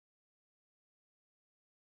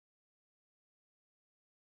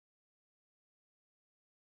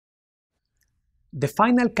The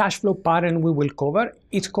final cash flow pattern we will cover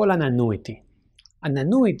is called an annuity. An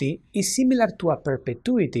annuity is similar to a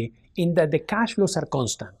perpetuity in that the cash flows are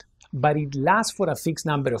constant, but it lasts for a fixed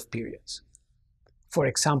number of periods. For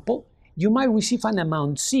example, you might receive an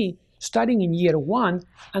amount C starting in year 1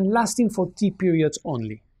 and lasting for T periods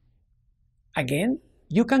only. Again,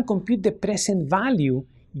 you can compute the present value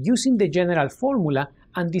using the general formula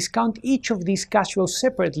and discount each of these cash flows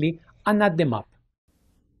separately and add them up.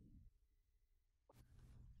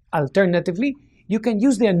 Alternatively, you can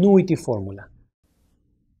use the annuity formula.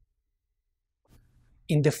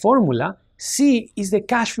 In the formula, C is the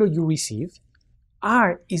cash flow you receive,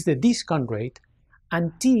 R is the discount rate,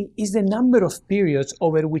 and T is the number of periods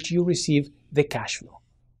over which you receive the cash flow.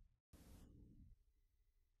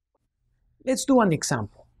 Let's do an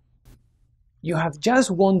example. You have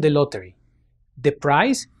just won the lottery. The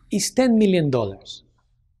prize is $10 million.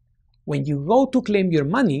 When you go to claim your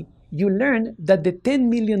money, you learn that the $10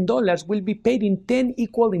 million will be paid in 10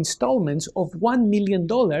 equal installments of $1 million,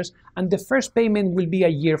 and the first payment will be a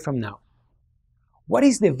year from now. What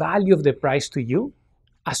is the value of the prize to you?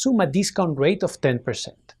 Assume a discount rate of 10%.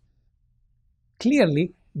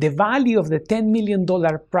 Clearly, the value of the $10 million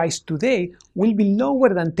prize today will be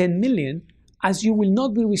lower than $10 million, as you will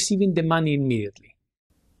not be receiving the money immediately.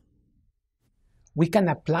 We can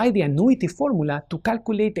apply the annuity formula to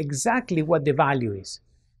calculate exactly what the value is.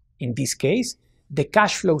 In this case, the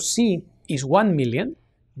cash flow C is 1 million,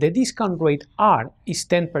 the discount rate R is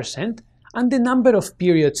 10%, and the number of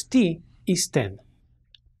periods T is 10.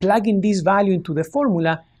 Plugging this value into the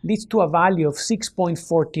formula leads to a value of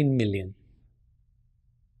 6.14 million.